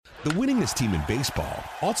The winningest team in baseball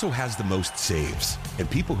also has the most saves, and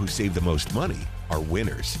people who save the most money are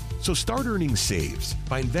winners. So start earning saves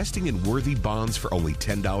by investing in Worthy bonds for only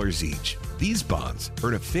 $10 each. These bonds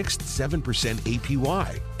earn a fixed 7%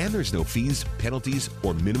 APY, and there's no fees, penalties,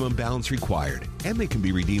 or minimum balance required, and they can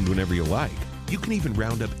be redeemed whenever you like. You can even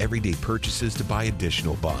round up everyday purchases to buy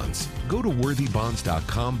additional bonds. Go to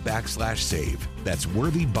worthybonds.com/save. That's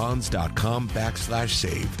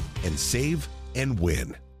worthybonds.com/save, and save and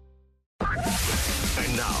win.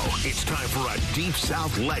 And now it's time for a Deep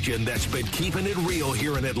South legend that's been keeping it real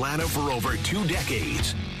here in Atlanta for over 2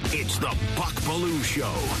 decades. It's the Buck Belue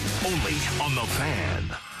Show, only on The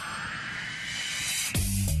Fan.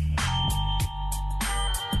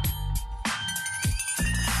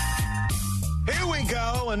 Here we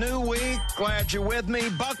go, a new week. Glad you're with me.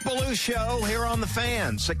 Buck Belue Show here on The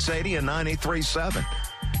Fan, 680 and 93.7.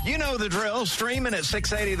 You know the drill. Streaming at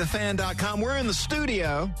 680thefan.com. We're in the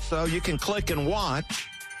studio, so you can click and watch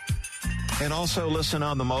and also listen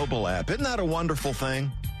on the mobile app. Isn't that a wonderful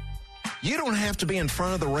thing? You don't have to be in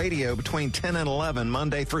front of the radio between 10 and 11,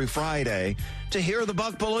 Monday through Friday, to hear the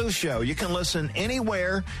Buck Belue Show. You can listen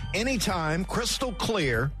anywhere, anytime, crystal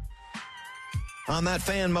clear, on that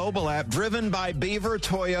Fan mobile app, driven by Beaver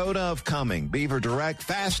Toyota of Cumming. Beaver Direct,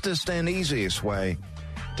 fastest and easiest way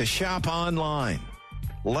to shop online.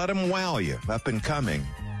 Let them wow you up and coming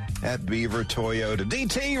at Beaver Toyota.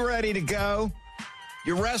 DT, ready to go?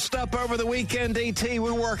 You rest up over the weekend, DT?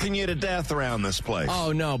 We're working you to death around this place.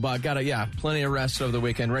 Oh, no, Buck. Plenty of rest over the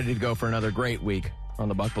weekend. Ready to go for another great week on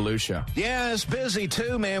the Buck Belue Show. Yeah, it's busy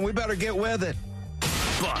too, man. We better get with it.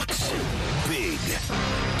 Buck's Big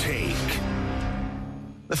Take.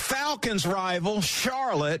 The Falcons' rival,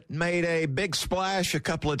 Charlotte, made a big splash a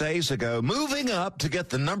couple of days ago, moving up to get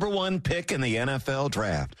the number 1 pick in the NFL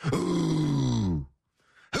draft. Ooh.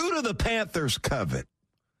 Who do the Panthers covet?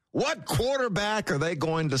 What quarterback are they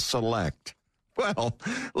going to select? Well,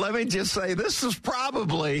 let me just say, this is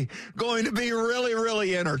probably going to be really,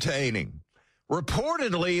 really entertaining.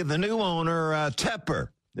 Reportedly, the new owner,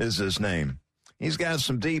 Tepper is his name. He's got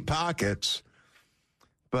some deep pockets.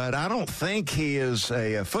 But I don't think he is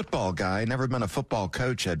a football guy. Never been a football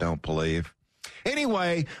coach, I don't believe.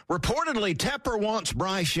 Anyway, reportedly, Tepper wants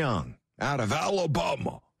Bryce Young out of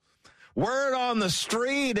Alabama. Word on the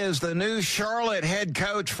street is the new Charlotte head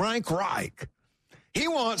coach, Frank Reich. He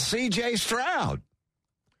wants C.J. Stroud.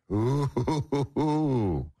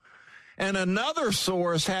 Ooh. And another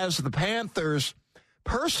source has the Panthers'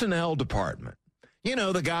 personnel department. You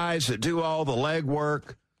know, the guys that do all the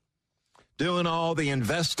legwork, doing all the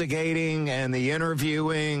investigating and the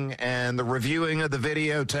interviewing and the reviewing of the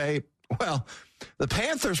videotape. Well, the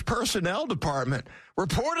Panthers personnel department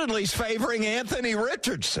reportedly is favoring Anthony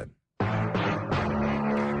Richardson.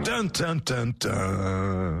 Dun, dun, dun,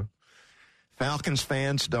 dun. Falcons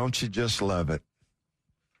fans, don't you just love it?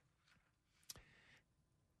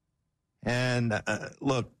 And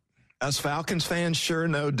look, us Falcons fans sure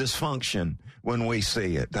know dysfunction when we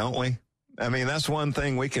see it, don't we? I mean, that's one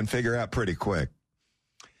thing we can figure out pretty quick.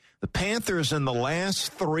 The Panthers in the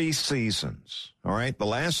last 3 seasons, all right, the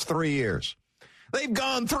last 3 years, they've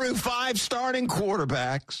gone through 5 starting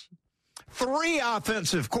quarterbacks, 3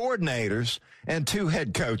 offensive coordinators, and 2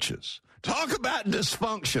 head coaches. Talk about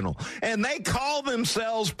dysfunctional. And they call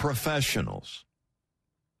themselves professionals.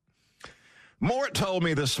 Mort told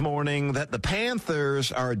me this morning that the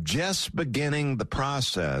Panthers are just beginning the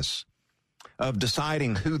process of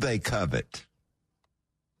deciding who they covet.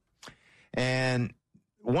 And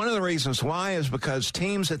one of the reasons why is because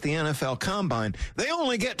teams at the NFL Combine, they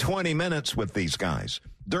only get 20 minutes with these guys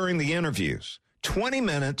during the interviews. 20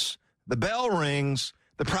 minutes, the bell rings,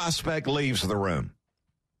 the prospect leaves the room.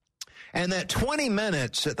 And that 20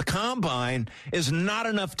 minutes at the Combine is not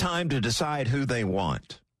enough time to decide who they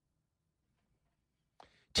want.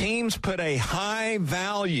 Teams put a high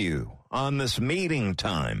value on this meeting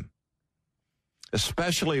time,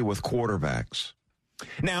 especially with quarterbacks.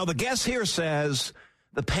 Now, the guess here says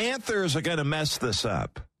the Panthers are going to mess this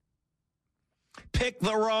up. Pick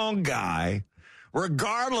the wrong guy,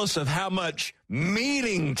 regardless of how much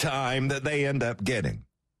meeting time that they end up getting.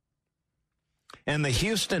 And the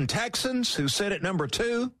Houston Texans, who sit at number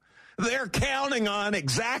 2, they're counting on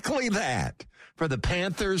exactly that, for the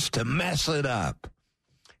Panthers to mess it up.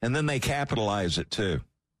 And then they capitalize it, too.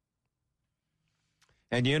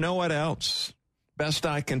 And you know what else? Best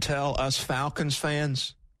I can tell, us Falcons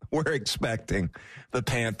fans, we're expecting the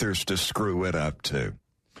Panthers to screw it up, too.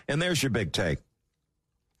 And there's your big take.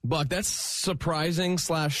 Buck, that's surprising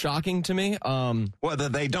 / shocking to me. Whether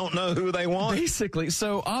they don't know who they want? Basically.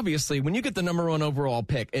 So obviously, when you get the number 1 overall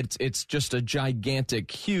pick, it's just a gigantic,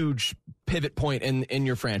 huge pivot point in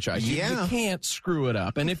your franchise. You can't screw it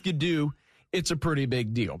up. And if you do, it's a pretty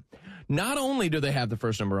big deal. Not only do they have the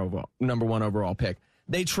first number 1 overall pick,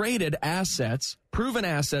 they traded assets, proven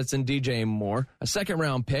assets in DJ Moore, a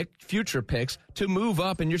second-round pick, future picks, to move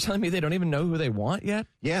up, and you're telling me they don't even know who they want yet?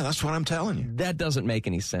 Yeah, that's what I'm telling you. That doesn't make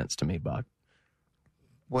any sense to me, Buck.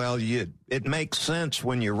 Well, it makes sense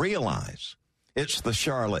when you realize it's the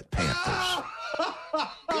Charlotte Panthers.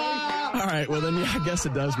 All right, well, then, yeah, I guess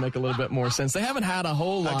it does make a little bit more sense. They haven't had a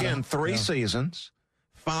whole lot Again, 3 seasons,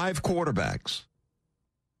 5 quarterbacks,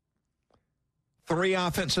 3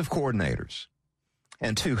 offensive coordinators,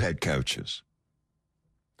 and 2 head coaches.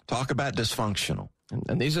 Talk about dysfunctional.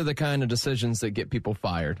 And these are the kind of decisions that get people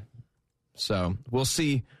fired. So we'll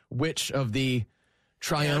see which of the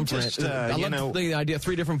triumvirate. I love the idea of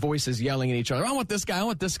 3 different voices yelling at each other. I want this guy, I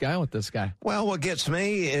want this guy, I want this guy. Well, what gets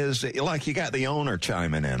me is like you got the owner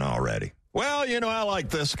chiming in already. Well, I like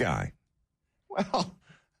this guy. Well,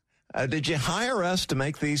 did you hire us to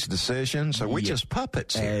make these decisions? Or are we just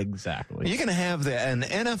puppets here? Exactly. You're going to have an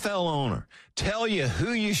NFL owner tell you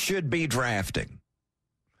who you should be drafting.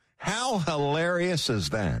 How hilarious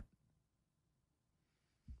is that?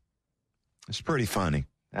 It's pretty funny,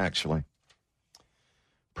 actually.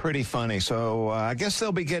 Pretty funny. So I guess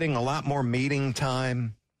they'll be getting a lot more meeting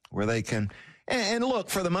time where they can. And look,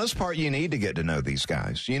 for the most part, you need to get to know these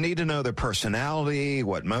guys. You need to know their personality,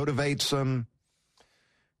 what motivates them.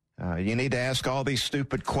 You need to ask all these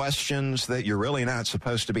stupid questions that you're really not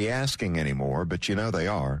supposed to be asking anymore, but they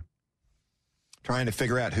are. Trying to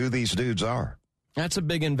figure out who these dudes are. That's a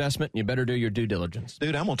big investment, and you better do your due diligence.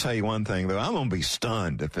 Dude, I'm going to tell you one thing, though. I'm going to be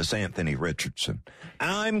stunned if it's Anthony Richardson.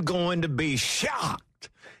 I'm going to be shocked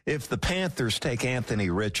if the Panthers take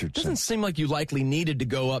Anthony Richardson. Doesn't seem like you likely needed to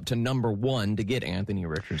go up to number 1 to get Anthony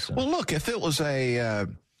Richardson. Well, look, if it was a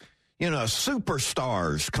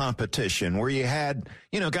superstars competition where you had,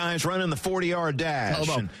 guys running the 40-yard dash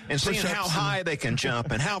and seeing how high they can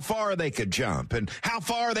jump and how far they could jump and how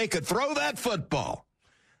far they could throw that football,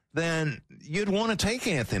 then you'd want to take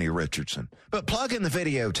Anthony Richardson. But plug in the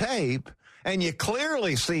videotape, and you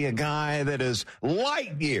clearly see a guy that is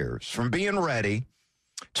light years from being ready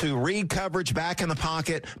to read coverage back in the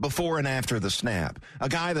pocket before and after the snap. A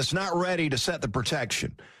guy that's not ready to set the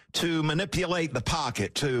protection, to manipulate the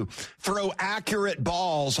pocket, to throw accurate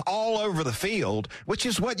balls all over the field, which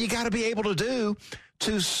is what you got to be able to do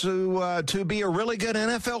to be a really good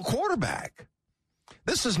NFL quarterback.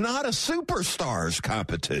 This is not a superstars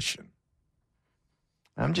competition.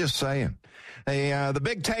 I'm just saying. The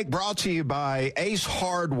Big Take brought to you by Ace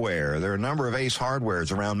Hardware. There are a number of Ace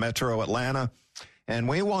Hardwares around Metro Atlanta, and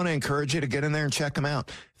we want to encourage you to get in there and check them out.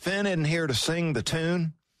 Finn isn't here to sing the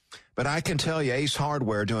tune, but I can tell you Ace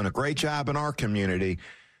Hardware doing a great job in our community.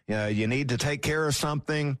 You need to take care of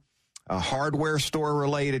something, a hardware store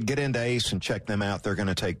related, get into Ace and check them out. They're going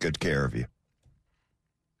to take good care of you.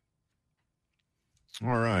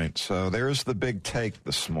 All right, so there's the Big Take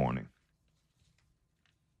this morning.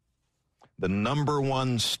 The number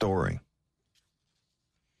 1 story.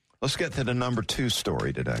 Let's get to the number 2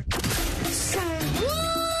 story today. Say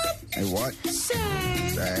what? Say what?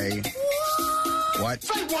 Say what? What?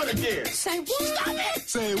 Say what again? Say what? Stop it!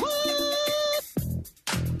 Say what?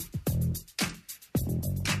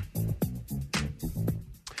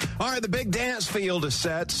 All right, the big dance field is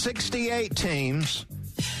set. 68 teams.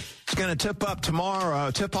 It's going to tip off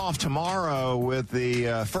tomorrow with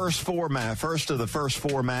the first of the first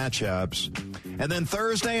 4 matchups. And then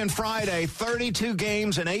Thursday and Friday, 32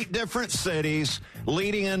 games in 8 different cities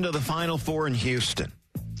leading into the Final 4 in Houston.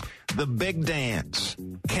 The big dance.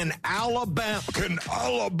 Can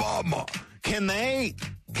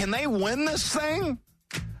they win this thing?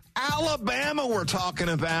 Alabama we're talking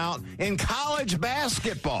about in college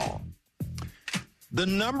basketball. The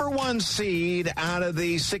number 1 seed out of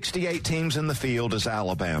the 68 teams in the field is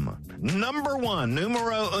Alabama. Number 1,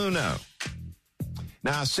 numero uno.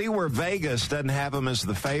 Now, I see where Vegas doesn't have them as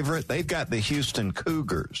the favorite. They've got the Houston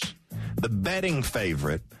Cougars, the betting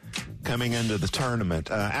favorite, coming into the tournament.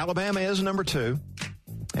 Alabama is number 2,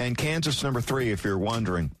 and Kansas number 3, if you're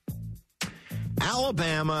wondering.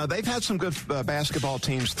 Alabama, they've had some good basketball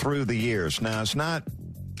teams through the years. Now, it's not,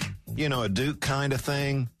 a Duke kind of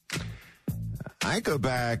thing. I go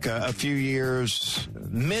back a few years,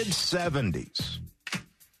 mid-70s.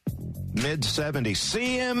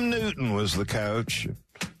 C.M. Newton was the coach.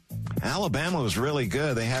 Alabama was really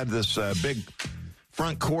good. They had this big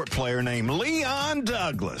front court player named Leon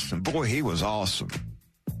Douglas. And, boy, he was awesome.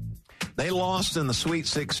 They lost in the Sweet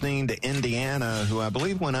 16 to Indiana, who I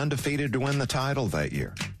believe went undefeated to win the title that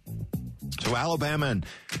year. So Alabama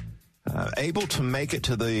able to make it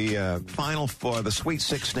to the final for the Sweet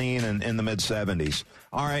 16 in the mid-'70s.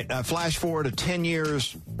 All right, flash forward to 10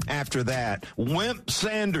 years after that. Wimp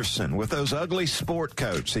Sanderson with those ugly sport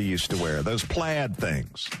coats he used to wear, those plaid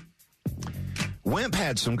things. Wimp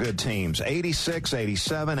had some good teams, 86,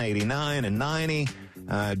 87, 89, and 90.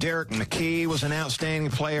 Derek McKee was an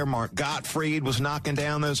outstanding player. Mark Gottfried was knocking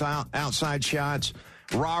down those outside shots.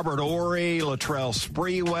 Robert Ory, Latrell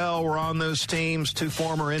Sprewell were on those teams, two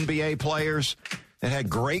former NBA players that had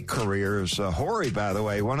great careers. Horry, by the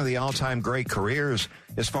way, one of the all-time great careers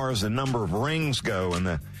as far as the number of rings go in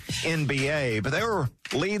the NBA. But they were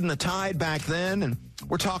leading the Tide back then, and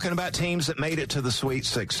we're talking about teams that made it to the Sweet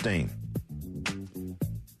 16.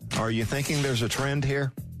 Are you thinking there's a trend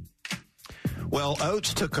here? Well,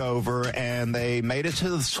 Oates took over, and they made it to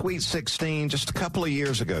the Sweet 16 just a couple of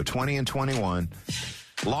years ago, 20 and 21.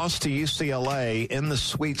 Lost to UCLA in the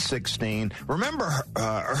Sweet 16. Remember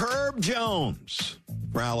Herb Jones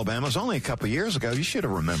for Alabama? It was only a couple of years ago. You should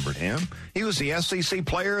have remembered him. He was the SEC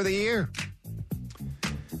Player of the Year.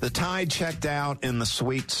 The Tide checked out in the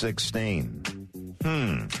Sweet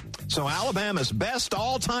 16. So Alabama's best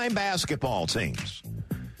all-time basketball teams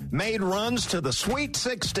made runs to the Sweet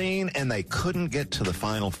 16, and they couldn't get to the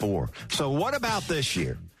Final Four. So what about this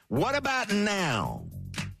year? What about now?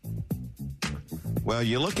 Well,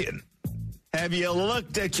 have you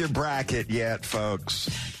looked at your bracket yet,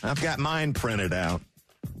 folks? I've got mine printed out.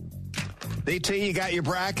 DT, you got your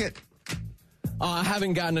bracket? I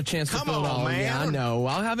haven't gotten a chance to fill it all. Man. Yeah, I know.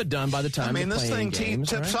 I'll have it done by the time this thing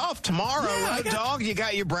tips off tomorrow. Yeah, Road Dog, you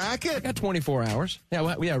got your bracket? I got 24 hours.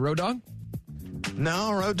 Yeah, Road Dog?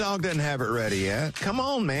 No, Road Dog doesn't have it ready yet. Come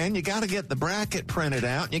on, man. You got to get the bracket printed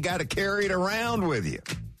out, and you got to carry it around with you.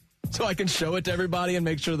 So I can show it to everybody and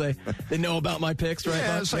make sure they know about my picks, right?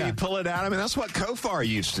 Yeah, so you pull it out. I mean, that's what Kofar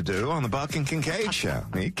used to do on the Buck and Kincaid show.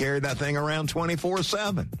 He carried that thing around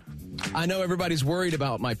 24/7. I know everybody's worried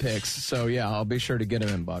about my picks, so yeah, I'll be sure to get them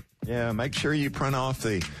in, Buck. Yeah, make sure you print off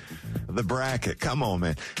the bracket. Come on,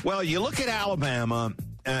 man. Well, you look at Alabama,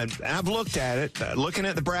 and I've looked at it, looking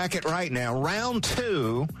at the bracket right now. Round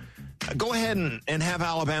 2, go ahead and have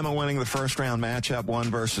Alabama winning the first round matchup, 1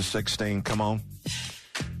 versus 16. Come on.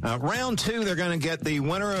 Round 2, they're going to get the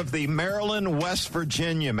winner of the Maryland-West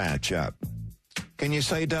Virginia matchup. Can you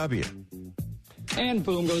say W? And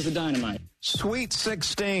boom goes the dynamite. Sweet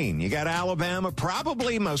 16. You got Alabama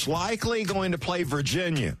probably most likely going to play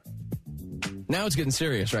Virginia. Now it's getting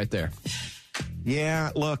serious right there. Yeah,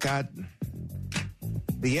 look,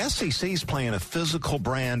 the SEC's playing a physical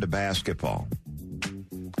brand of basketball.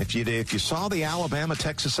 If you saw the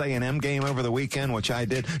Alabama-Texas A&M game over the weekend, which I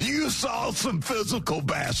did, you saw some physical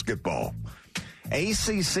basketball.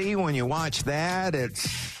 ACC, when you watch that,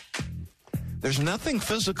 there's nothing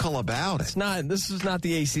physical about it. This is not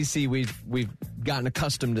the ACC we've gotten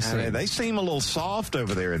accustomed to seeing. They seem a little soft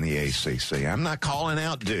over there in the ACC. I'm not calling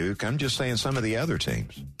out Duke. I'm just saying some of the other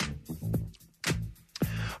teams.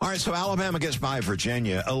 All right, so Alabama gets by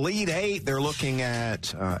Virginia. Elite 8, they're looking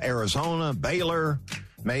at Arizona, Baylor,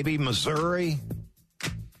 maybe Missouri.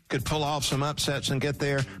 Could pull off some upsets and get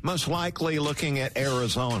there. Most likely looking at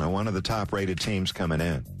Arizona, one of the top-rated teams coming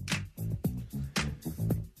in.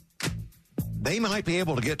 They might be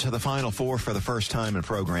able to get to the Final Four for the first time in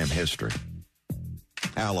program history.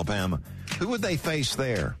 Alabama. Who would they face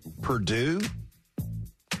there? Purdue?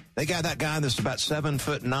 They got that guy that's about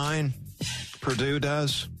 7'9". Purdue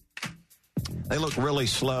does. They look really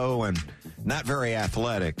slow and not very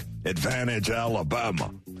athletic. Advantage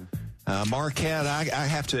Alabama. Marquette, I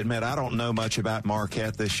have to admit, I don't know much about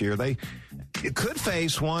Marquette this year. They could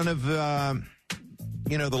face one of, the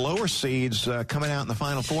lower seeds coming out in the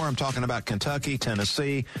Final Four. I'm talking about Kentucky,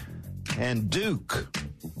 Tennessee, and Duke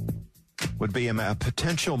would be a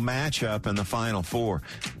potential matchup in the Final Four.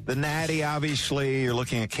 The Natty, obviously, you're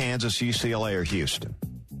looking at Kansas, UCLA, or Houston.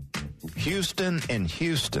 Houston and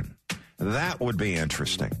Houston. That would be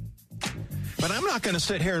interesting. But I'm not going to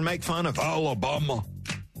sit here and make fun of Alabama.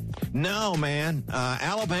 No, man.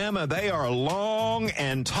 Alabama, they are long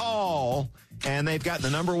and tall, and they've got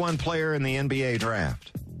the number 1 player in the NBA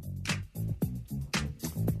draft.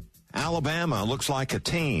 Alabama looks like a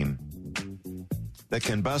team that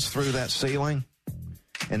can bust through that ceiling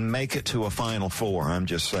and make it to a Final Four. I'm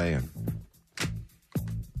just saying.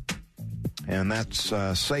 And that's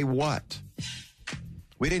say what.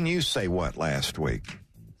 We didn't use say what last week.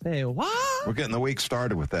 Say what? We're getting the week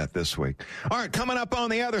started with that this week. All right, coming up on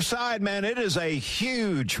the other side, man, it is a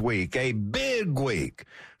huge week, a big week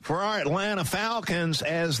for our Atlanta Falcons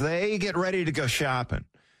as they get ready to go shopping.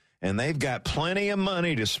 And they've got plenty of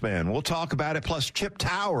money to spend. We'll talk about it. Plus, Chip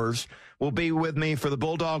Towers will be with me for the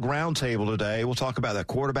Bulldog Roundtable today. We'll talk about that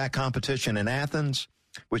quarterback competition in Athens,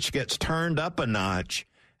 which gets turned up a notch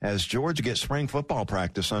as Georgia gets spring football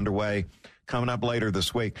practice underway coming up later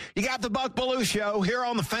this week. You got the Buck Belue Show here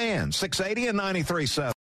on the Fan, 680 and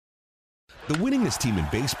 93.7. The winningest team in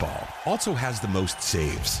baseball also has the most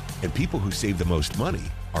saves, and people who save the most money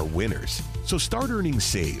are winners. So start earning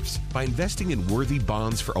saves by investing in worthy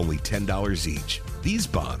bonds for only $10 each. These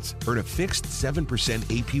bonds earn a fixed 7%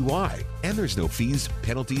 APY, and there's no fees,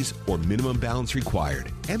 penalties, or minimum balance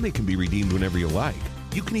required, and they can be redeemed whenever you like.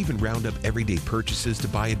 You can even round up everyday purchases to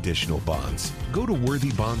buy additional bonds. Go to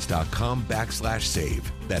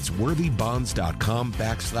worthybonds.com/save. That's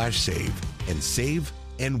worthybonds.com/save and save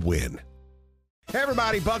and win. Hey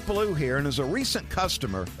everybody, Buck Belue here, and as a recent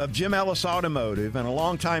customer of Jim Ellis Automotive and a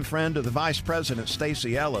longtime friend of the Vice President,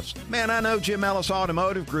 Stacy Ellis, man, I know Jim Ellis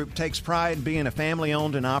Automotive Group takes pride in being a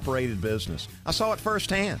family-owned and operated business. I saw it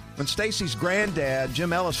firsthand. When Stacy's granddad,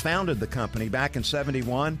 Jim Ellis, founded the company back in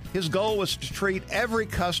 '71, his goal was to treat every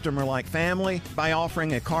customer like family by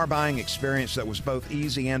offering a car buying experience that was both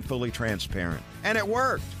easy and fully transparent. And it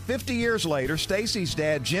worked. 50 years later, Stacy's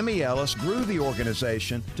dad, Jimmy Ellis, grew the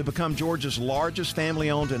organization to become Georgia's largest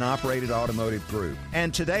family-owned and operated automotive group.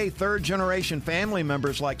 And today, third-generation family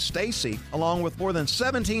members like Stacy, along with more than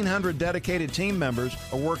 1,700 dedicated team members,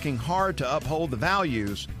 are working hard to uphold the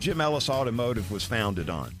values Jim Ellis Automotive was founded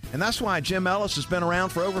on. And that's why Jim Ellis has been around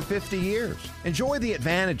for over 50 years. Enjoy the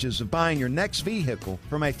advantages of buying your next vehicle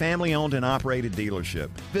from a family-owned and operated dealership.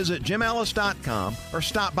 Visit JimEllis.com or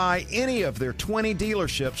stop by any of their 20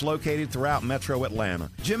 dealerships located throughout Metro Atlanta.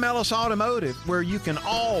 Jim Ellis Automotive, where you can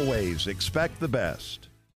always expect the best.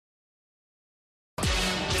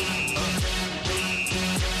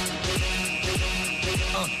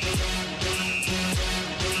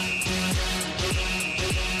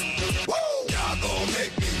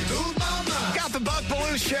 Got the Buck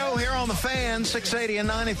Belue Show here on the Fan, 680 and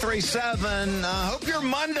 93.7. Hope your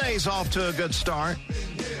Monday's off to a good start.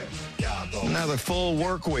 Another full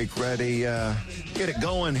work week ready. Get it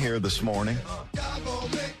going here this morning.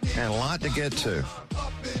 And a lot to get to.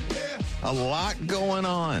 A lot going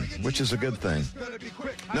on, which is a good thing.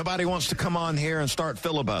 Nobody wants to come on here and start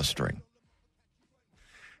filibustering. In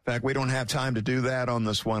fact, we don't have time to do that on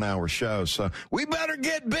this 1 hour show, so we better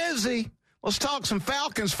get busy. Let's talk some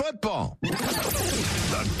Falcons football. The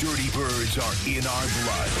Dirty Birds are in our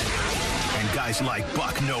blood. And guys like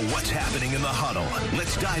Buck know what's happening in the huddle.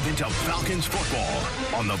 Let's dive into Falcons football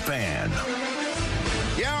on the Fan.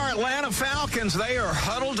 Yeah, our Atlanta Falcons, they are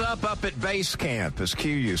huddled up at base camp, as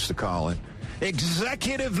Q used to call it.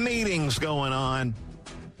 Executive meetings going on.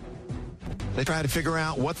 They try to figure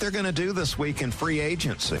out what they're going to do this week in free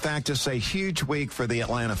agency. In fact, it's a huge week for the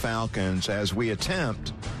Atlanta Falcons as we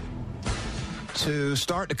attempt to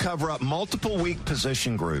start to cover up multiple weak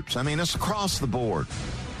position groups. I mean, it's across the board.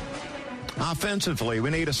 Offensively, we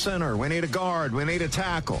need a center, we need a guard, we need a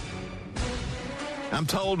tackle. I'm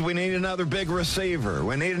told we need another big receiver.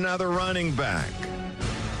 We need another running back.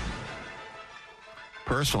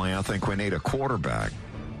 Personally, I think we need a quarterback.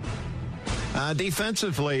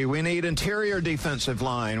 Defensively, we need interior defensive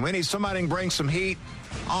line. We need somebody who can bring some heat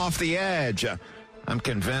off the edge. I'm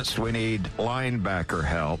convinced we need linebacker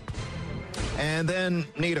help. And then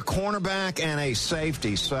need a cornerback and a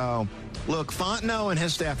safety. So, look, Fontenot and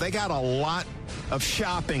his staff, they got a lot of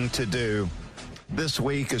shopping to do this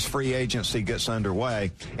week as free agency gets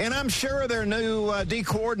underway. And I'm sure their new D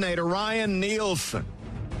coordinator, Ryan Nielsen,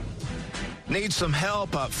 needs some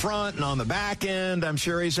help up front and on the back end. I'm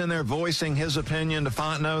sure he's in there voicing his opinion to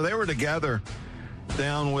Fontenot. They were together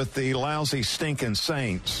down with the lousy, stinking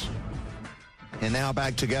Saints. And now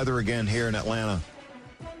back together again here in Atlanta.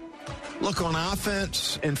 Look, on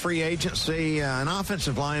offense and free agency, an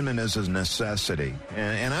offensive lineman is a necessity.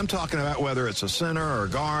 And I'm talking about whether it's a center or a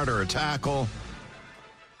guard or a tackle.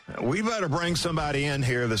 We better bring somebody in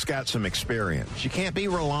here that's got some experience. You can't be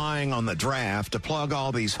relying on the draft to plug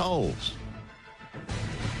all these holes.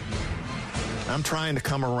 I'm trying to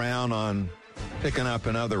come around on picking up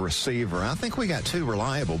another receiver. I think we got two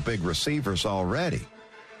reliable big receivers already.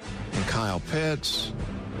 And Kyle Pitts,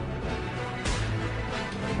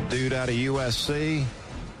 dude out of USC.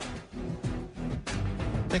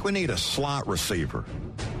 I think we need a slot receiver.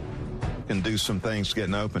 Can do some things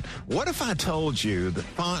getting open. What if I told you that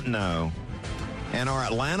Fontenot and our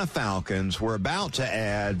Atlanta Falcons were about to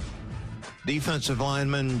add defensive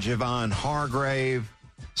lineman Javon Hargrave,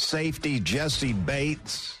 safety Jesse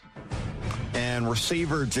Bates, and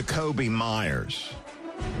receiver Jacoby Myers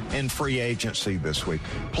in free agency this week.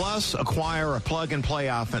 Plus, acquire a plug-and-play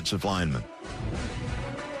offensive lineman.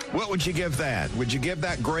 What would you give that? Would you give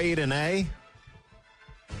that grade an A?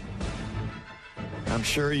 I'm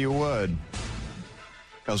sure you would,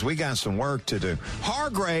 because we got some work to do.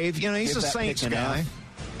 Hargrave, he's a Saints guy.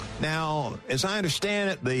 Now, as I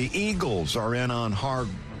understand it, the Eagles are in on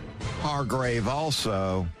Hargrave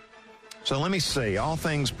also. So let me see. All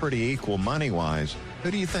things pretty equal money-wise.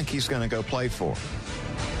 Who do you think he's going to go play for?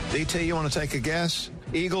 DT, you want to take a guess?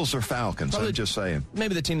 Eagles or Falcons? Probably, I'm just saying.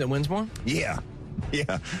 Maybe the team that wins more? Yeah,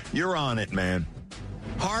 you're on it, man.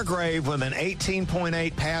 Hargrave with an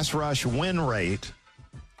 18.8 pass rush win rate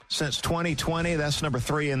since 2020. That's number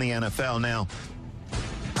 3 in the NFL. Now,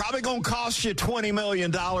 probably going to cost you $20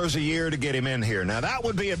 million a year to get him in here. Now, that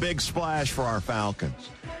would be a big splash for our Falcons.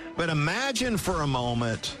 But imagine for a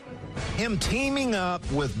moment him teaming up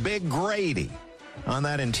with Big Grady on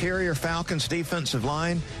that interior Falcons defensive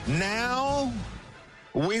line. Now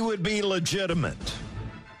we would be legitimate.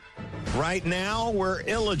 Right now, we're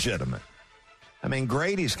illegitimate. I mean,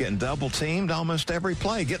 Grady's getting double-teamed almost every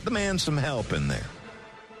play. Get the man some help in there.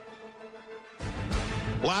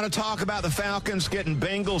 A lot of talk about the Falcons getting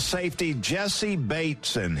Bengals safety Jesse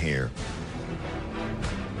Bates in here.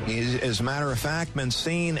 He's, as a matter of fact, been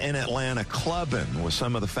seen in Atlanta clubbing with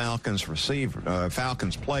some of the Falcons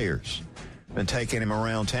Falcons players. Been taking him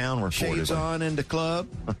around town. Reportedly. Shades on into club.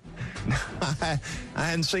 I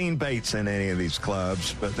hadn't seen Bates in any of these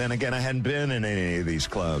clubs, but then again, I hadn't been in any of these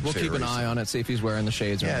clubs. We'll keep an eye on it, see if he's wearing the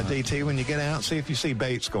shades or not. Yeah, DT, when you get out, see if you see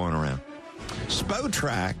Bates going around.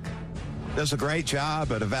 Spotrac does a great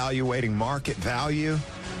job at evaluating market value,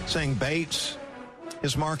 saying Bates,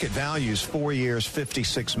 his market value is 4 years,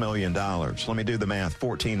 $56 million. Let me do the math,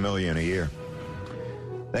 $14 million a year.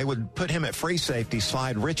 They would put him at free safety,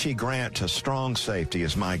 slide Richie Grant to strong safety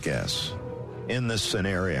is my guess in this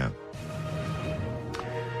scenario.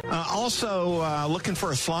 Also, looking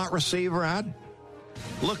for a slot receiver. I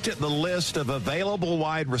looked at the list of available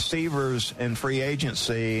wide receivers in free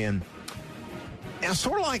agency, and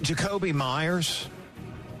sort of like Jacoby Myers.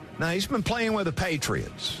 Now, he's been playing with the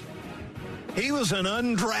Patriots. He was an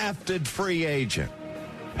undrafted free agent.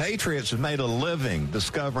 Patriots have made a living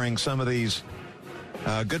discovering some of these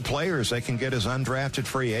good players they can get as undrafted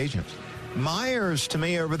free agents. Myers, to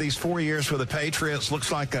me, over these 4 years with the Patriots,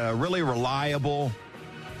 looks like a really reliable,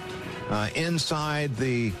 inside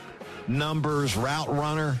the numbers route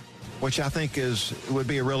runner, which I think would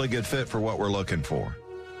be a really good fit for what we're looking for.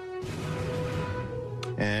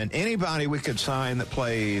 And anybody we could sign that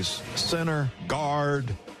plays center,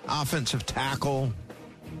 guard, offensive tackle,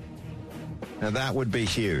 now that would be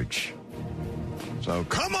huge. So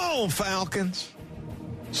come on, Falcons.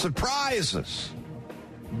 Surprise us.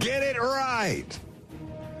 Get it right.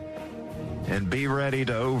 And be ready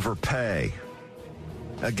to overpay.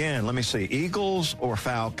 Again, let me see. Eagles or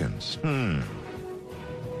Falcons?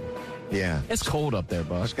 Yeah. It's cold up there,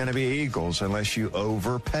 Buck. It's going to be Eagles unless you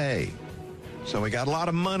overpay. So we got a lot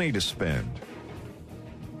of money to spend.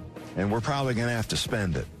 And we're probably going to have to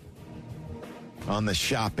spend it on the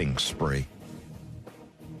shopping spree.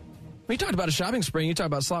 We talked about a shopping spree. You talked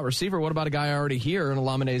about slot receiver. What about a guy already here in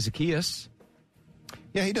Olamide Zaccheaus?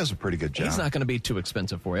 Yeah, he does a pretty good job. He's not going to be too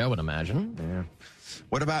expensive for you, I would imagine. Yeah.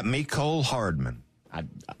 What about Mecole Hardman?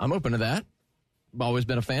 I'm open to that. I've always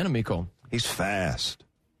been a fan of Mecole. He's fast.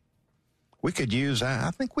 We could use,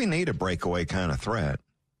 I think we need a breakaway kind of threat.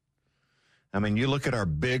 I mean, you look at our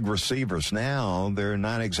big receivers now, they're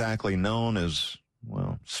not exactly known as,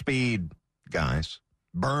 speed guys,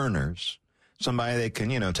 burners, somebody that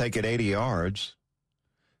can, take it 80 yards.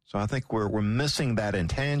 So I think we're missing that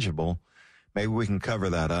intangible. Maybe we can cover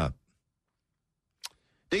that up.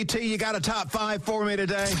 DT, you got a top 5 for me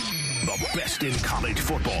today? The best in college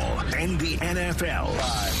football and the NFL.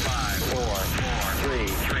 5, 4, 3,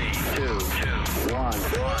 2, 1.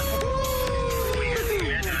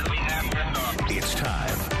 It's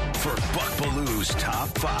time for Buck Belew's Top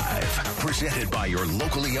 5. Presented by your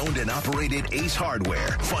locally owned and operated Ace Hardware.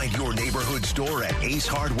 Find your neighborhood store at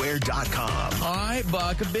acehardware.com. All right,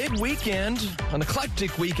 Buck, a big weekend, an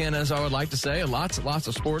eclectic weekend, as I would like to say. Lots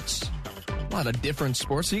of sports, a lot of different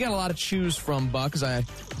sports. So you got a lot to choose from, Buck, as I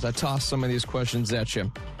toss some of these questions at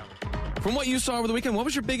you. From what you saw over the weekend, what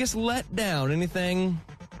was your biggest letdown? Anything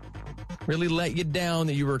really let you down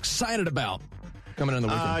that you were excited about coming in the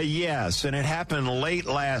weekend? Yes, and it happened late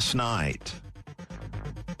last night.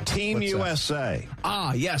 Team USA.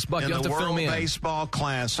 Ah, yes, Buck, you have to fill World me in. Baseball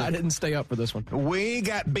Classic. I didn't stay up for this one. We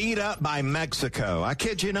got beat up by Mexico. I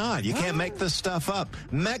kid you not. You can't make this stuff up.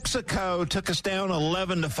 Mexico took us down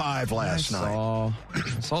 11-5 last night.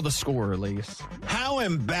 I saw the score, at least. How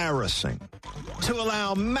embarrassing to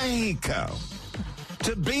allow Mexico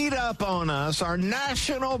to beat up on us, our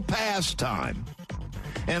national pastime.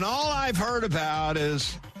 And all I've heard about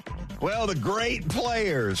is, well, the great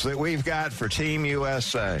players that we've got for Team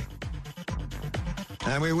USA.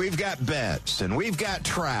 I mean, we've got Betts, and we've got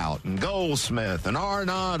Trout, and Goldsmith, and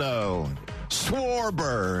Arenado, and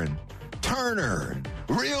Schwarber, and Turner, and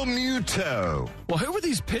Real Muto. Well, who were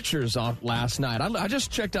these pitchers off last night? I just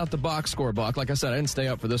checked out the box score, Buck. Like I said, I didn't stay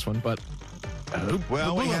up for this one, but...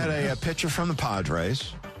 Well, we had a pitcher from the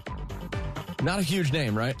Padres. Not a huge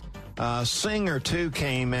name, right? Singer, too,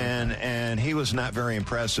 came in, and he was not very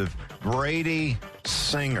impressive. Brady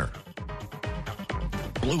Singer.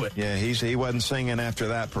 Blew it. Yeah, he wasn't singing after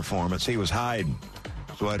that performance. He was hiding.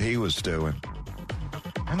 That's what he was doing.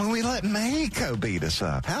 I mean, we let Mexico beat us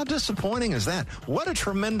up. How disappointing is that? What a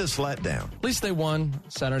tremendous letdown. At least they won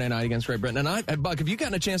Saturday night against Great Britain. And Buck, have you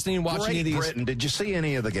gotten a chance to watch any of these? Great Britain, did you see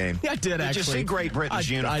any of the game? Yeah, I did, actually. Did you see Great Britain's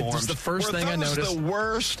uniforms? It's the first thing I noticed. The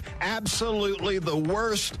worst, absolutely the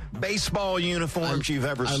worst baseball uniforms you've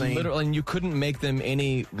ever seen. Literally, and you couldn't make them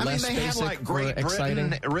any less they basic had like Great or exciting.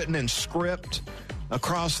 Britain written in script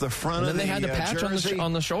across the front and then of they had the patch jersey.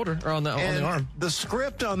 on the shoulder or on the arm. The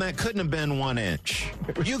script on that couldn't have been 1 inch.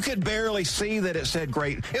 You could barely see that it said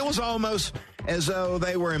Great. It was almost as though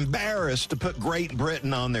they were embarrassed to put Great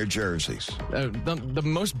Britain on their jerseys. The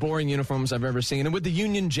most boring uniforms I've ever seen. And with the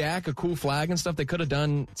Union Jack, a cool flag and stuff, they could have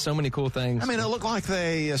done so many cool things. I mean, it looked like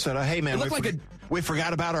they said, hey, man, we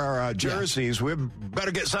forgot about our jerseys. Yeah. We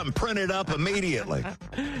better get something printed up immediately.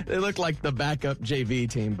 They looked like the backup JV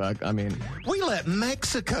team, Buck. I mean, we let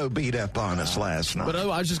Mexico beat up on us last night. But I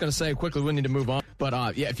was just going to say quickly, we need to move on.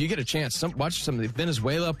 But yeah, if you get a chance, watch some of the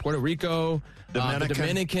Venezuela, Puerto Rico, the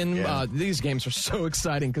Dominican. Yeah. These games are so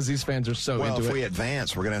exciting because these fans are so into it. Well, if we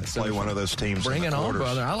advance, we're going to have to play one of those teams. Bring it on,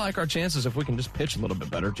 brother. I like our chances if we can just pitch a little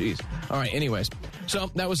bit better. Jeez. All right, anyways.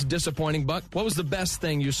 So that was disappointing, Buck. What was the best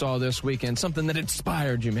thing you saw this weekend? Something that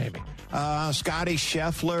inspired you, maybe? Scotty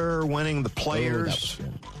Scheffler winning the Players.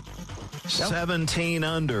 17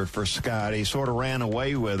 under for Scotty. Sort of ran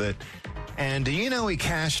away with it. And do you know he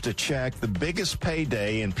cashed a check, the biggest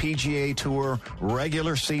payday in PGA Tour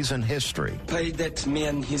regular season history? Pay that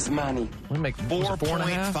man his money. We make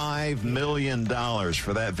 $4.5 million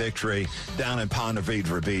for that victory down in Ponte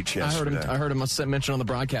Vedra Beach yesterday. I heard him mention on the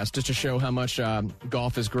broadcast just to show how much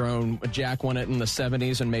golf has grown. Jack won it in the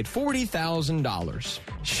 70s and made $40,000.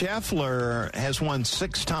 Scheffler has won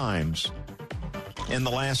 6 times in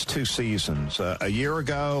the last 2 seasons, a year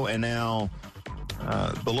ago and now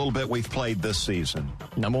the little bit we've played this season.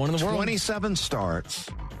 Number 1 in the world. 27 starts,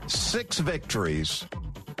 6 victories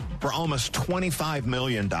for almost $25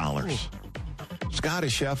 million. Ooh. Scotty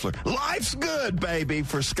Scheffler. Life's good, baby,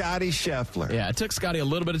 for Scotty Scheffler. Yeah, it took Scotty a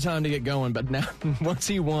little bit of time to get going, but now once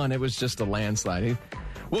he won, it was just a landslide.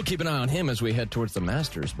 We'll keep an eye on him as we head towards the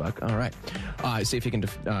Masters, Buck. All right. See if he can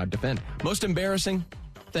defend. Most embarrassing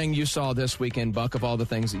thing you saw this weekend, Buck, of all the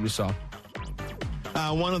things that you saw?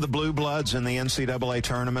 One of the Blue Bloods in the NCAA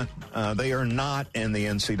tournament. They are not in the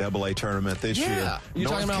NCAA tournament this year.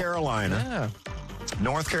 North Carolina. Yeah.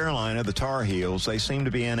 North Carolina, the Tar Heels, they seem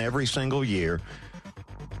to be in every single year.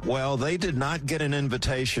 Well, they did not get an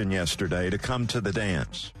invitation yesterday to come to the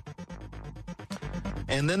dance.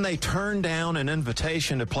 And then they turned down an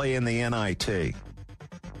invitation to play in the NIT.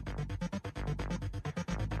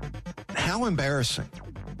 How embarrassing.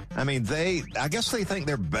 I mean, I guess they think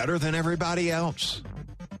they're better than everybody else.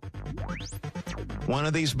 One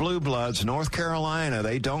of these Blue Bloods, North Carolina,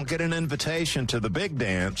 they don't get an invitation to the big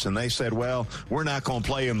dance, and they said, well, we're not going to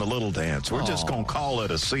play in the little dance. We're just going to call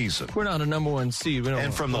it a season. We're not a number 1 seed.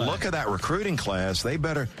 And from the look of that recruiting class,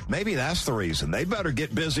 maybe that's the reason. They better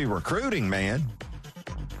get busy recruiting, man.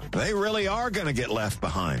 They really are going to get left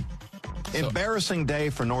behind. Embarrassing day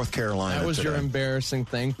for North Carolina. That was today. Your embarrassing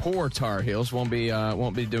thing. Poor Tar Heels won't be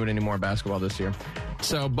doing any more basketball this year.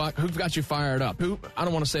 So, Buck, who got you fired up? I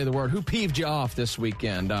don't want to say the word. Who peeved you off this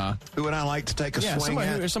weekend? Who would I like to take a swing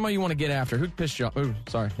at? Somebody you want to get after. Who pissed you off?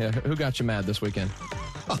 Who got you mad this weekend?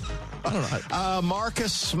 I don't know.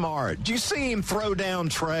 Marcus Smart. Did you see him throw down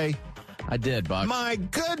Trey? I did, Buck. My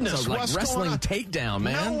goodness. So, what's wrestling takedown,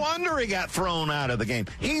 man. No wonder he got thrown out of the game.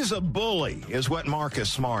 He's a bully, is what Marcus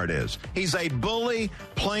Smart is. He's a bully,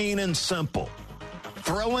 plain and simple.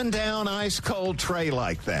 Throwing down ice-cold Trey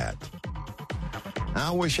like that.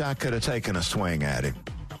 I wish I could have taken a swing at him.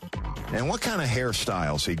 And what kind of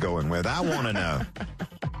hairstyle's he going with? I want to know.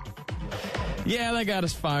 Yeah, that got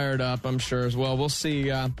us fired up, I'm sure, as well. We'll see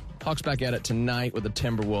Hawks back at it tonight with the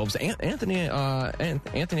Timberwolves.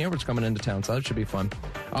 Anthony Edwards coming into town, so that should be fun.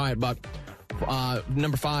 All right, Buck.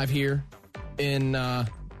 Number 5 here in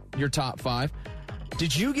your top 5.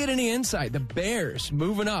 Did you get any insight? The Bears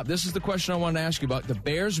moving up. This is the question I wanted to ask you about. The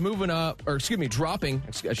Bears moving up, dropping.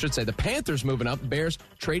 I should say the Panthers moving up. The Bears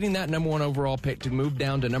trading that number 1 overall pick to move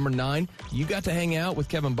down to number 9. You got to hang out with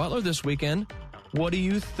Kevin Butler this weekend. What do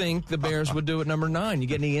you think the Bears would do at number 9? You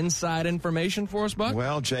get any inside information for us, Buck?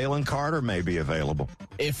 Well, Jalen Carter may be available.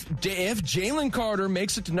 If Jalen Carter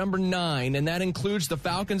makes it to number 9, and that includes the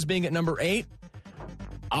Falcons being at number 8,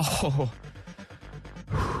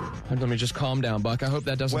 let me just calm down, Buck. I hope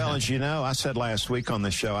that doesn't happen. As you know, I said last week on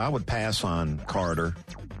the show, I would pass on Carter.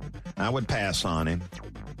 I would pass on him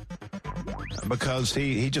because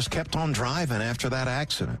he just kept on driving after that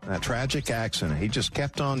accident, that tragic accident. He just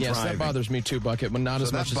kept on driving. Yes, that bothers me too, Bucket, but not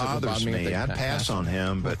as much as it would bother me. I'd pass on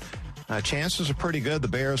him, but chances are pretty good the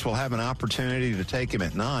Bears will have an opportunity to take him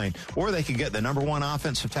at 9, or they could get the number 1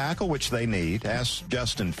 offensive tackle, which they need. Ask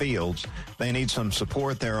Justin Fields. They need some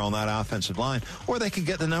support there on that offensive line, or they could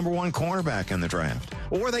get the number 1 cornerback in the draft,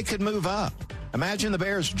 or they could move up. Imagine the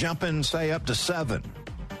Bears jumping, say, up to 7.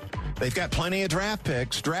 They've got plenty of draft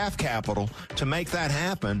picks, draft capital to make that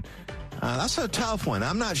happen. That's a tough one.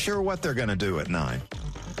 I'm not sure what they're going to do at 9.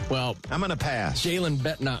 Well, I'm going to pass. Jalen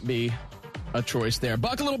bet not be a choice there.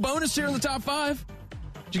 Buck, a little bonus here in the top 5.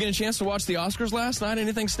 Did you get a chance to watch the Oscars last night?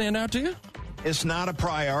 Anything stand out to you? It's not a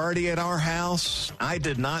priority at our house. I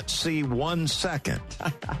did not see 1 second,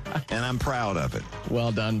 and I'm proud of it.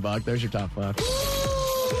 Well done, Buck. There's your top 5.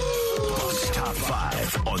 Buck's top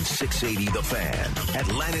 5 on 680 The Fan,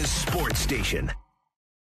 Atlanta's sports station.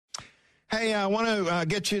 Hey, I want to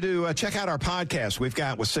get you to check out our podcast we've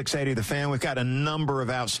got with 680 The Fan. We've got a number of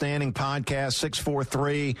outstanding podcasts,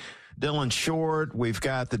 643, Dylan Short. We've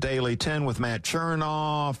got the Daily 10 with Matt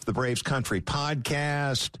Chernoff, the Braves Country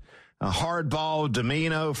Podcast, Hardball,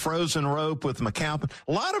 Domino, Frozen Rope with McAlpin.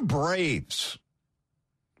 A lot of Braves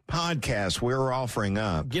podcasts we're offering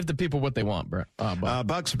up. Give the people what they want, Buck.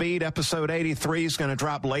 Bucks Beat, episode 83 is going to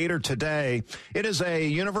drop later today. It is a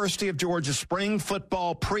University of Georgia spring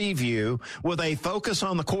football preview with a focus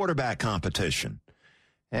on the quarterback competition.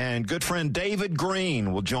 And good friend David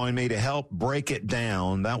Green will join me to help break it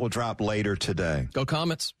down. That will drop later today. Go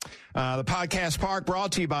Comets. The Podcast Park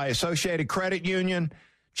brought to you by Associated Credit Union.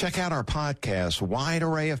 Check out our podcast, wide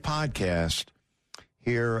array of podcasts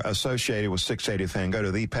here associated with 680 Fan. Go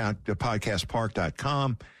to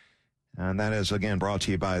thepodcastpark.com. And that is, again, brought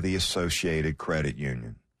to you by the Associated Credit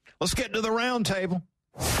Union. Let's get to the round table.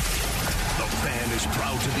 The Fan is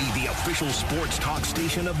proud to be the official sports talk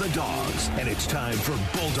station of the Dogs. And it's time for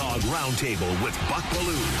Bulldog Roundtable with Buck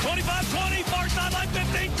Belue. 25-20, far sideline,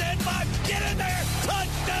 15, 10-5. Get in there.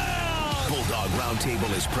 Touchdown. Bulldog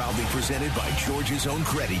Roundtable is proudly presented by Georgia's own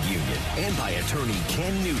credit union and by attorney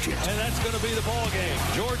Ken Nugent. And that's going to be the ball game.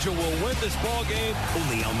 Georgia will win this ball game.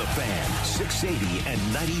 Only on The Fan, 680 and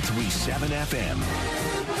 93.7 FM.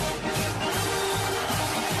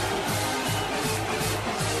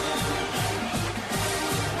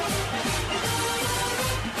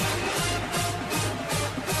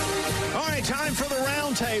 Time for the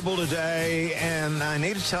round table today, and I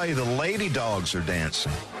need to tell you the Lady Dogs are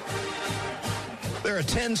dancing. They're a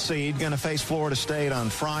 10 seed, going to face Florida State on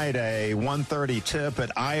Friday, 1:30 tip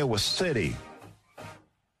at Iowa City.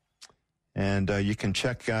 And you can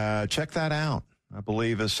check that out. I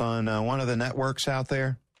believe it's on one of the networks out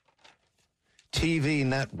there. TV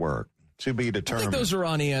network, to be determined. I think those are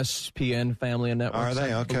on ESPN Family and Networks. Are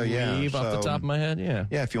they? Okay, yeah. Off the top of my head, yeah.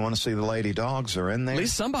 Yeah, if you want to see the Lady Dogs, are in there. At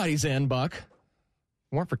least somebody's in, Buck.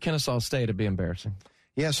 If it weren't for Kennesaw State, it'd be embarrassing.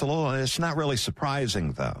 Yes, a little. It's not really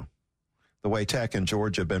surprising, though, the way Tech and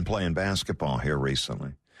Georgia have been playing basketball here recently.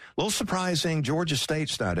 A little surprising Georgia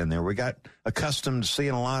State's not in there. We got accustomed to seeing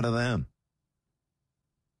a lot of them.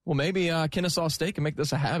 Well, maybe Kennesaw State can make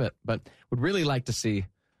this a habit, but would really like to see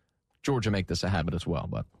Georgia make this a habit as well.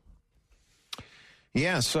 But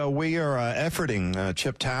yeah, so we are efforting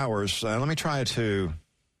Chip Towers. Let me try to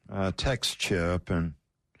text Chip, and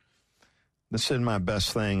this is my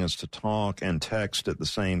best thing is to talk and text at the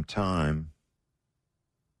same time.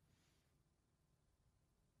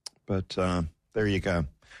 But there you go.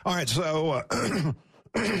 All right, so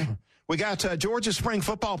we got Georgia spring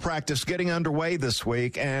football practice getting underway this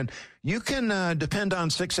week, and you can depend on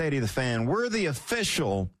 680 The Fan. We're the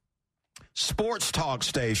official sports talk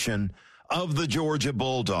station of the Georgia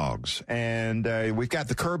Bulldogs, and we've got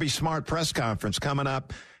the Kirby Smart press conference coming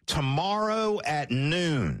up tomorrow at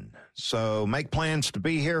noon. So make plans to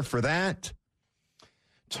be here for that.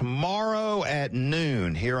 Tomorrow at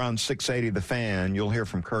noon here on 680 The Fan, you'll hear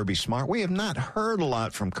from Kirby Smart. We have not heard a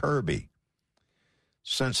lot from Kirby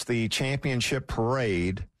since the championship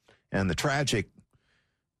parade and the tragic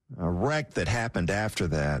wreck that happened after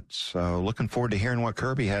that. So looking forward to hearing what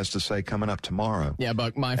Kirby has to say coming up tomorrow. Yeah,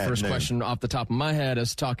 Buck, my first question off the top of my head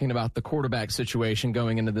is talking about the quarterback situation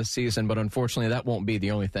going into this season, but unfortunately that won't be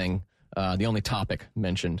the only thing, the only topic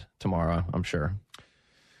mentioned tomorrow, I'm sure.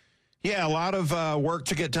 Yeah, a lot of work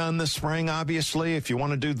to get done this spring, obviously. If you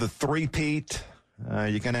want to do the three-peat,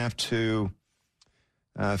 you're going to have to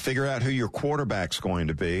figure out who your quarterback's going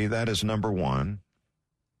to be. That is number one.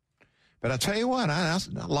 But I tell you what, I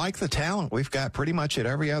like the talent we've got pretty much at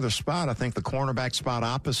every other spot. I think the cornerback spot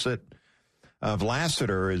opposite of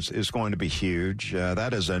Lassiter is going to be huge.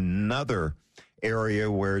 That is another area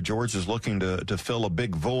where George is looking to fill a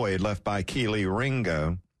big void left by Kelee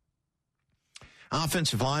Ringo.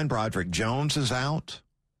 Offensive line, Broderick Jones is out.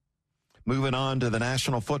 Moving on to the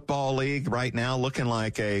National Football League right now, looking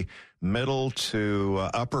like a middle to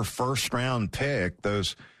upper first-round pick.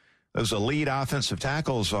 Those elite offensive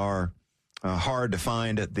tackles are hard to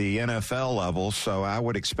find at the NFL level, so I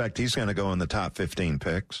would expect he's going to go in the top 15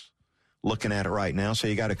 picks. Looking at it right now, so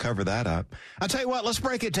you got to cover that up. I'll tell you what, let's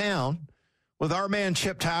break it down with our man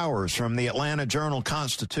Chip Towers from the Atlanta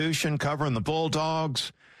Journal-Constitution covering the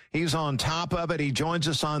Bulldogs. He's on top of it. He joins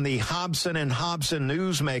us on the Hobson and Hobson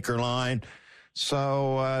Newsmaker line.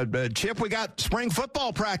 So, Chip, we got spring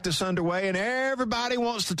football practice underway, and everybody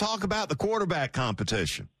wants to talk about the quarterback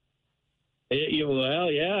competition.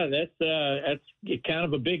 Well, yeah, that's kind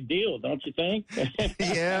of a big deal, don't you think?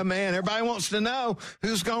 Yeah, man. Everybody wants to know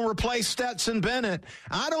who's going to replace Stetson Bennett.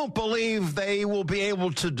 I don't believe they will be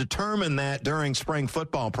able to determine that during spring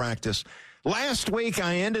football practice. Last week,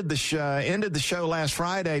 I ended the show last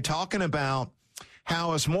Friday talking about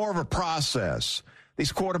how it's more of a process.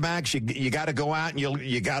 These quarterbacks, you got to go out and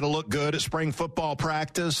you got to look good at spring football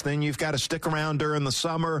practice. Then you've got to stick around during the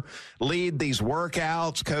summer, lead these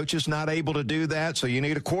workouts. Coach is not able to do that, so you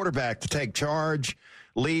need a quarterback to take charge,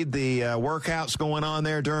 lead the workouts going on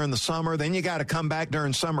there during the summer. Then you got to come back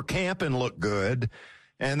during summer camp and look good.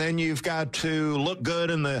 And then you've got to look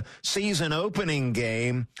good in the season opening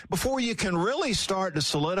game before you can really start to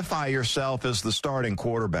solidify yourself as the starting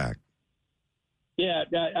quarterback. Yeah,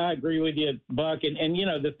 I agree with you, Buck. And you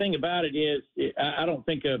know, the thing about it is I don't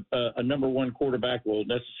think a number one quarterback will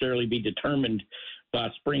necessarily be determined by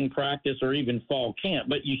spring practice or even fall camp.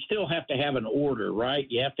 But you still have to have an order, right?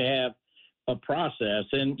 You have to have a process.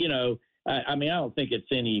 And, you know, I mean, I don't think it's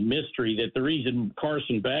any mystery that the reason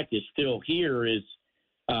Carson Beck is still here is,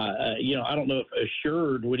 you know, I don't know if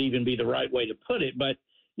assured would even be the right way to put it, but,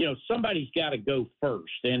 you know, somebody's got to go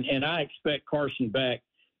first. And I expect Carson Beck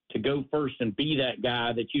to go first and be that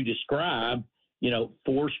guy that you describe, you know,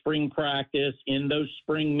 for spring practice, in those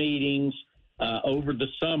spring meetings, over the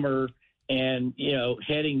summer, and, you know,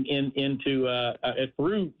 heading into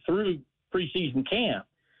through preseason camp.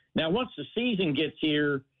 Now, once the season gets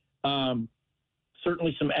here,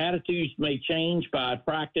 certainly some attitudes may change by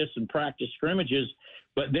practice and practice scrimmages,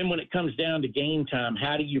 but then when it comes down to game time,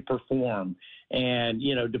 how do you perform? And,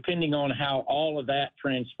 you know, depending on how all of that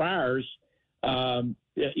transpires,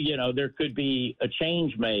 you know, there could be a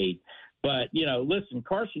change made. But, you know, listen,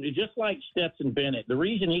 Carson, just like Stetson Bennett, the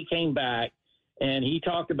reason he came back and he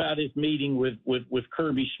talked about his meeting with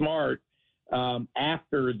Kirby Smart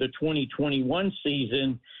after the 2021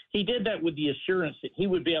 season, he did that with the assurance that he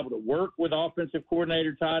would be able to work with offensive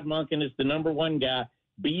coordinator Todd Monken as the number one guy,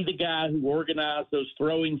 be the guy who organized those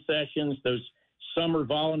throwing sessions, those summer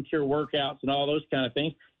volunteer workouts and all those kind of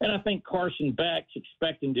things. And I think Carson Beck's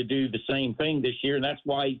expecting to do the same thing this year, and that's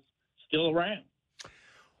why he's still around.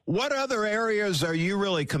 What other areas are you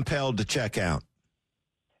really compelled to check out?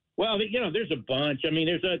 Well, you know, there's a bunch. I mean,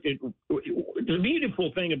 the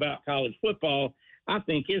beautiful thing about college football, I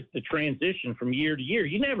think, is the transition from year to year.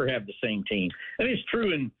 You never have the same team. And it's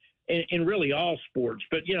true in really all sports,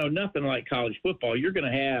 but, you know, nothing like college football. You're going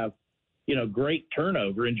to have, you know, great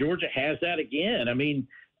turnover, and Georgia has that again. I mean,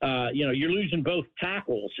 you know, you're losing both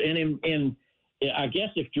tackles, and in I guess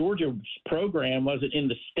if Georgia's program wasn't in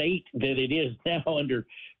the state that it is now under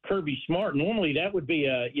Kirby Smart, normally that would be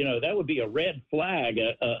a red flag,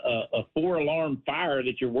 a 4-alarm fire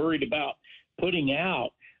that you're worried about putting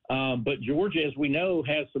out. But Georgia, as we know,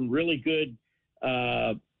 has some really good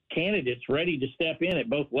candidates ready to step in at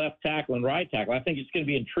both left tackle and right tackle. I think it's going to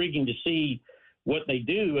be intriguing to see what they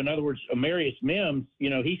do. In other words, Amarius Mims, you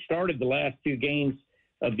know, he started the last 2 games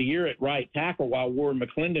of the year at right tackle while Warren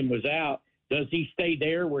McClendon was out. Does he stay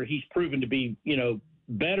there where he's proven to be, you know,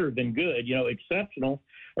 better than good, exceptional,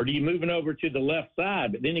 or do you move it over to the left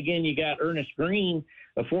side? But then again, you got Ernest Green,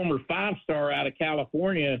 a former 5-star out of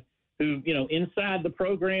California, who, inside the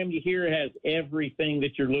program you hear has everything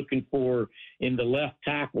that you're looking for in the left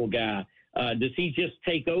tackle guy. Does he just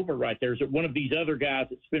take over right there? Is it one of these other guys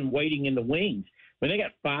that's been waiting in the wings? I mean, they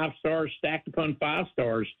got 5 stars stacked upon 5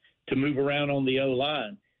 stars to move around on the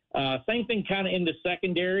O-line. Same thing kind of in the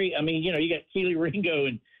secondary. I mean, you got Keely Ringo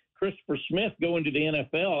and Christopher Smith going to the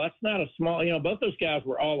NFL. That's not a small, both those guys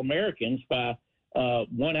were All-Americans by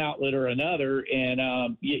one outlet or another,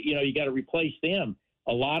 and, you got to replace them.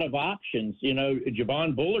 A lot of options.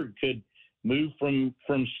 Javon Bullard could move from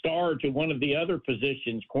star to one of the other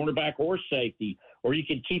positions, cornerback or safety, or you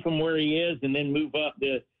could keep him where he is and then move up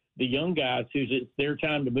the young guys who's it's their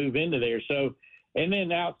time to move into there. So, and then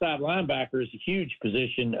the outside linebacker is a huge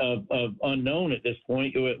position of unknown at this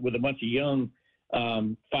point with a bunch of young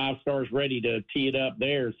 5 stars ready to tee it up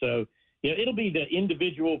there. So, it'll be the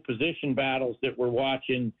individual position battles that we're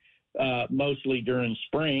watching mostly during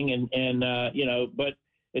spring. But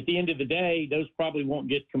at the end of the day, those probably won't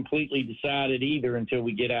get completely decided either until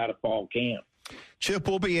we get out of fall camp. Chip,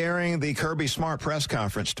 we'll be airing the Kirby Smart press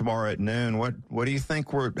conference tomorrow at noon. What do you think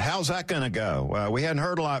how's that going to go? We hadn't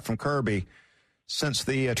heard a lot from Kirby since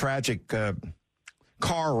the tragic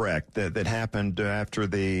car wreck that happened after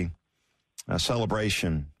the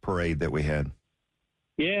celebration parade that we had.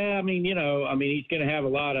 Yeah, I mean, he's going to have a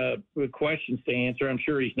lot of questions to answer. I'm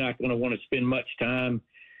sure he's not going to want to spend much time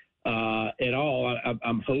at all.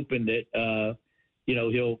 I'm hoping that,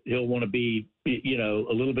 he'll want to be,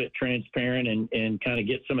 a little bit transparent and kind of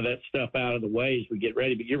get some of that stuff out of the way as we get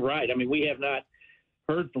ready. But you're right. I mean, we have not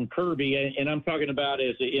heard from Kirby, and I'm talking about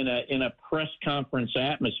as in a press conference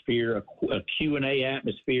atmosphere, a Q&A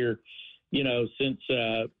atmosphere, since,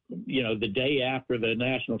 the day after the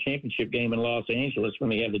national championship game in Los Angeles when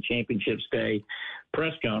they had the Championships Day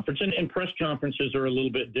press conference. And press conferences are a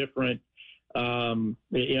little bit different, have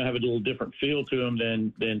a little different feel to them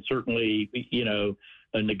than certainly,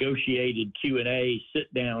 a negotiated Q&A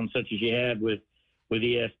sit down such as you had with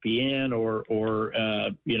ESPN or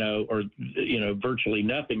virtually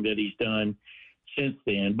nothing that he's done since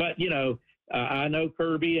then. But, I know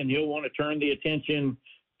Kirby, and he'll want to turn the attention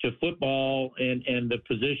to football and the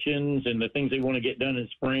positions and the things they want to get done in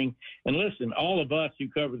spring. And listen, all of us who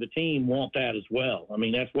cover the team want that as well. I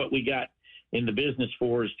mean, that's what we got in the business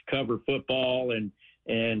for, is to cover football and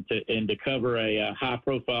to cover a high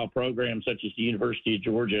profile program such as the University of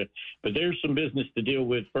Georgia. But there's some business to deal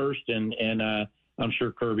with first, and I'm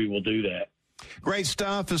sure Kirby will do that. Great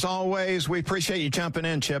stuff as always. We appreciate you jumping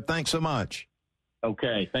in, Chip. Thanks so much.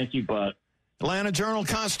 Okay. Thank you, Buck. Atlanta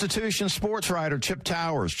Journal-Constitution sports writer Chip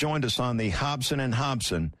Towers joined us on the Hobson and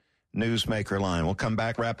Hobson Newsmaker line. We'll come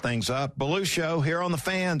back, wrap things up. Belue Show here on the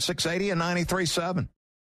Fan, 680 and 93.7.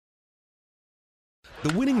 The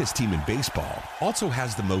winningest team in baseball also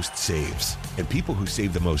has the most saves, and people who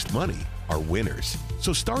save the most money are winners.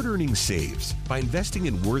 So start earning saves by investing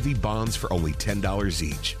in worthy bonds for only $10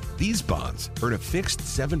 each. These bonds earn a fixed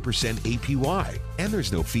 7% APY, and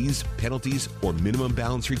there's no fees, penalties, or minimum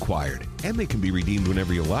balance required, and they can be redeemed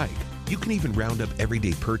whenever you like. You can even round up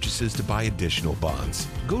everyday purchases to buy additional bonds.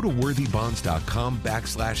 Go to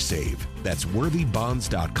worthybonds.com/save. That's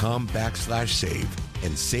worthybonds.com/save,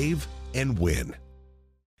 and save and win.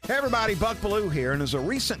 Hey everybody, Buck Belue here, and as a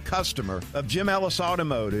recent customer of Jim Ellis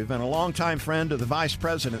Automotive and a longtime friend of the Vice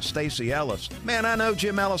President, Stacy Ellis, man, I know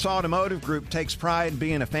Jim Ellis Automotive Group takes pride in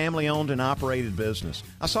being a family-owned and operated business.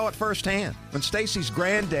 I saw it firsthand. When Stacy's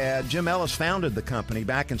granddad, Jim Ellis, founded the company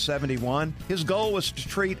back in '71, his goal was to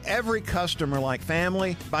treat every customer like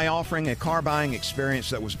family by offering a car buying experience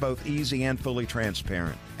that was both easy and fully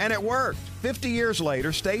transparent. And it worked. 50 years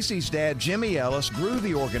later, Stacy's dad, Jimmy Ellis, grew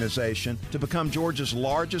the organization to become Georgia's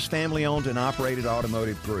largest family-owned and operated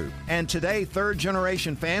automotive group. And today,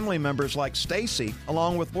 third-generation family members like Stacy,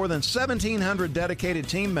 along with more than 1,700 dedicated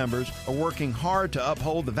team members, are working hard to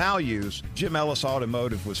uphold the values Jim Ellis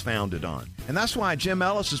Automotive was founded on. And that's why Jim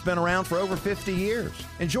Ellis has been around for over 50 years.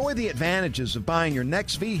 Enjoy the advantages of buying your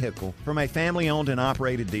next vehicle from a family-owned and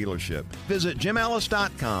operated dealership. Visit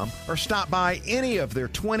JimEllis.com or stop by any of their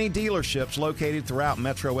 20 dealerships located throughout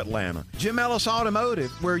Metro Atlanta. Jim Ellis Automotive,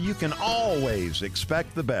 where you can always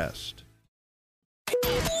expect the best.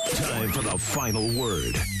 Time for the final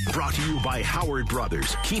word. Brought to you by Howard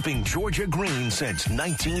Brothers, keeping Georgia green since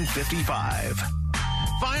 1955.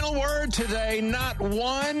 Final word today, not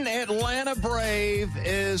one Atlanta Brave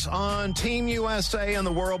is on Team USA in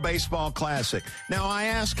the World Baseball Classic. Now I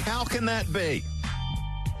ask, how can that be?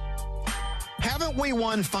 Haven't we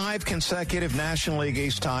won 5 consecutive National League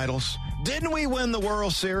East titles? Didn't we win the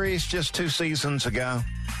World Series just 2 seasons ago?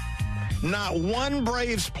 Not one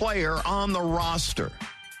Braves player on the roster.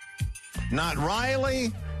 Not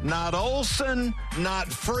Riley, not Olsen, not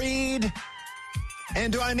Fried.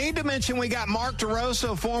 And do I need to mention we got Mark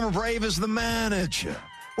DeRosa, former Brave, as the manager?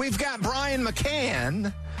 We've got Brian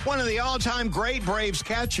McCann, one of the all-time great Braves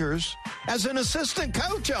catchers, as an assistant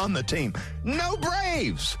coach on the team. No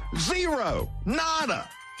Braves. 0. Nada.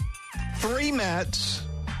 3 Mets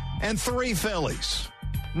and 3 Phillies.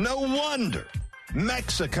 No wonder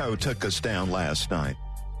Mexico took us down last night.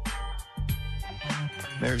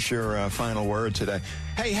 There's your final word today.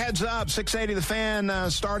 Hey, heads up, 680 The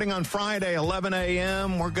Fan starting on Friday, 11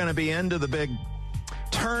 a.m. We're going to be into the big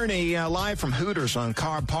tourney live from Hooters on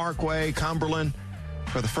Cobb Parkway, Cumberland,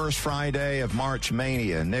 for the first Friday of March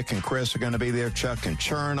Mania. Nick and Chris are going to be there, Chuck and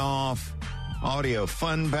Chernoff, Audio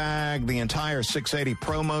Fun Bag, the entire 680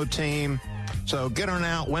 promo team. So get on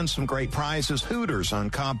out, win some great prizes. Hooters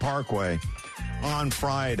on Cobb Parkway on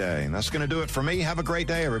Friday. And that's going to do it for me. Have a great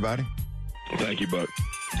day, everybody. Thank you, Buck.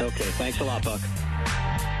 Okay, thanks a lot, Buck.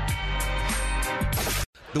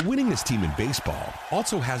 The winningest team in baseball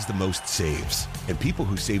also has the most saves, and people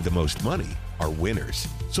who save the most money are winners.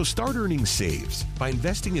 So start earning saves by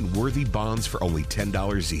investing in worthy bonds for only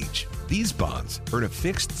 $10 each. These bonds earn a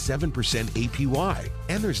fixed 7% APY,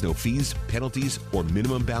 and there's no fees, penalties, or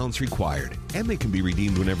minimum balance required, and they can be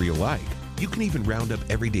redeemed whenever you like. You can even round up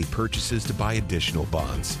everyday purchases to buy additional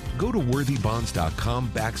bonds. Go to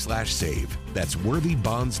worthybonds.com/save. That's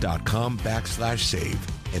worthybonds.com/save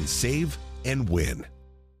and save and win.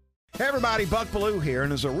 Hey everybody, Buck Bellew here,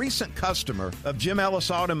 and as a recent customer of Jim Ellis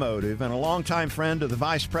Automotive and a longtime friend of the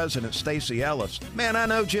Vice President, Stacy Ellis, man, I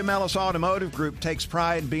know Jim Ellis Automotive Group takes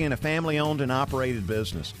pride in being a family-owned and operated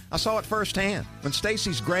business. I saw it firsthand. When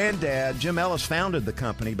Stacy's granddad, Jim Ellis, founded the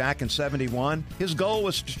company back in '71, his goal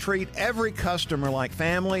was to treat every customer like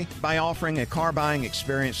family by offering a car buying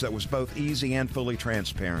experience that was both easy and fully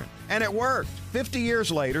transparent. And it worked. 50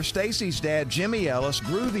 years later, Stacy's dad, Jimmy Ellis,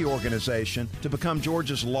 grew the organization to become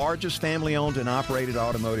Georgia's largest family-owned and operated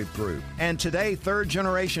automotive group. And today,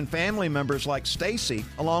 third-generation family members like Stacy,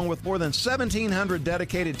 along with more than 1,700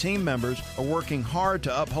 dedicated team members, are working hard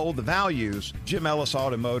to uphold the values Jim Ellis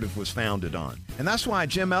Automotive was founded on. And that's why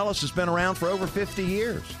Jim Ellis has been around for over 50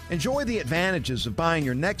 years. Enjoy the advantages of buying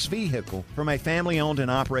your next vehicle from a family-owned and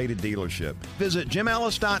operated dealership. Visit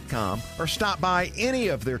jimellis.com or stop by any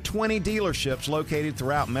of their 20 dealerships located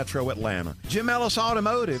throughout Metro Atlanta. Jim Ellis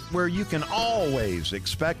Automotive, where you can always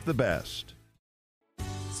expect the best.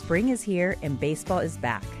 Spring is here and baseball is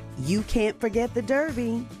back. You can't forget the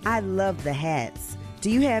Derby. I love the hats.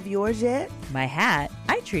 Do you have yours yet? My hat?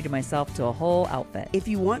 I treated myself to a whole outfit. If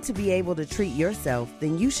you want to be able to treat yourself,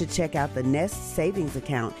 then you should check out the Nest Savings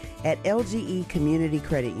Account at LGE Community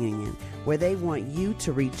Credit Union, where they want you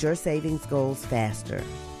to reach your savings goals faster.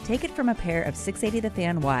 Take it from a pair of 680 The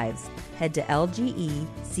Fan wives. Head to lgeccu.org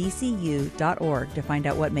to find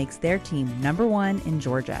out what makes their team #1 in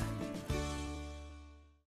Georgia.